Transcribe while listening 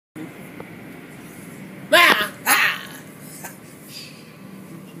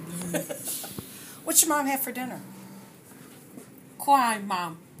What's your mom have for dinner? Cry,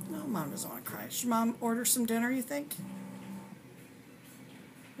 Mom. No, Mom doesn't want to cry. Should Mom order some dinner, you think?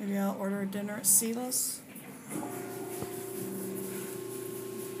 Maybe I'll order a dinner at Sila's.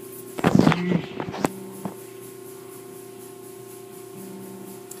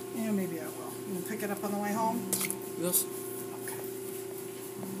 Yeah, maybe I will. You gonna pick it up on the way home? Yes. Okay.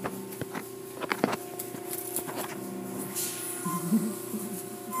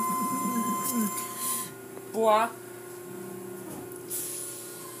 Bois.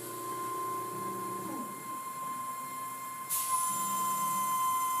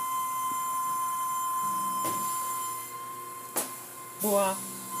 Bois.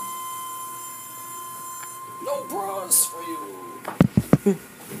 No bras for you.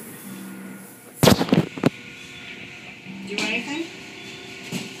 Do anything?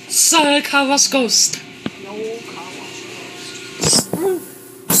 Sorry, car was ghost. No car wash closed.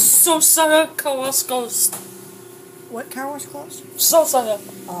 So sorry, car was ghost. What car wash closed? So sorry.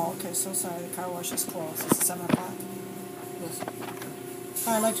 Oh, okay, so sorry. The car wash is closed. It's 7 o'clock. Yes.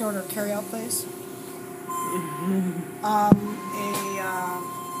 I'd like to order a carry-out, please. A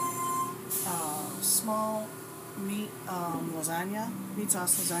small meat lasagna, meat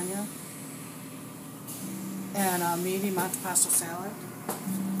sauce lasagna, and a medium antipasto salad.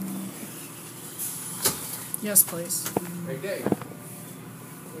 Yes, please. Hey, Dave.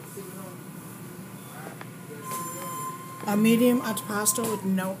 A medium antipasto with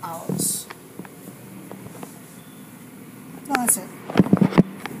no olives. No, that's it.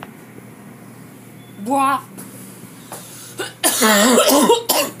 Bois.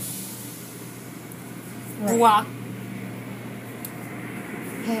 Right. Bois.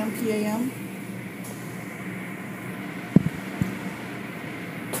 Ham, P-A-M.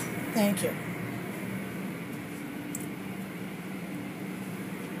 Thank you.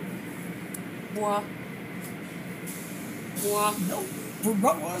 Bois. Bois. No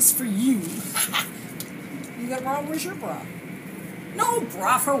bras for you. You got wrong, where's your bra? No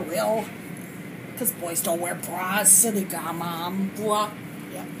bra for Will. Because boys don't wear bras, silly guy, Mom. Bois.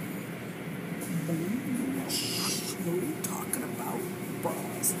 Yep. No talking about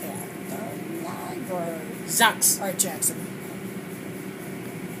bras at the library. Zax. All right, Jackson.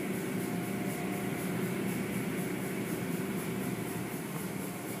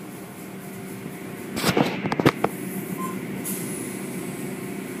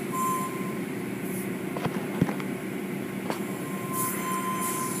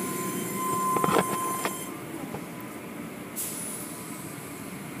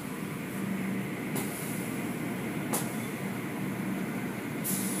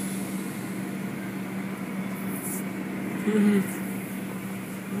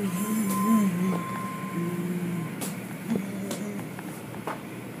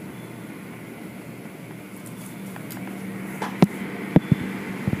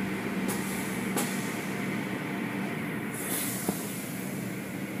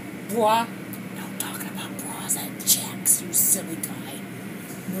 Bois. No talking about bras at Jack's, you silly guy.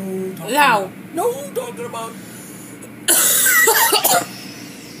 No talking Loud. about... No talking about...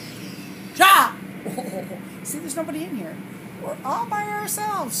 Shut! See, there's nobody in here. We're all by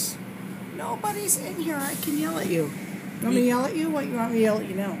ourselves. Nobody's in here. I can yell at you. You want me to yell at you? What you want me to yell at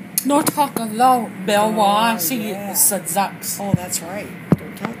you now? No talk loud. Bell Oh, see yeah. said Zax. Oh, that's right.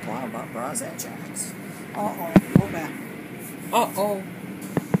 Don't talk loud about bras at Jack's. Uh-oh. Go back. Uh-oh.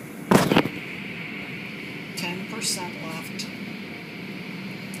 10% left.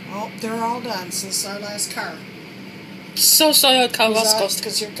 Oh, they're all done. So this is our last car. So sorry, car was ghost.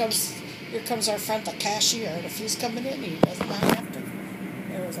 Because here comes our friend, the cashier. And if he's coming in, he does not have to.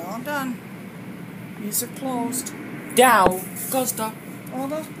 It was all done. These are closed. Down. Ghost. Oh,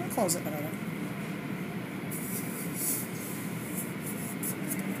 they'll close it in a minute.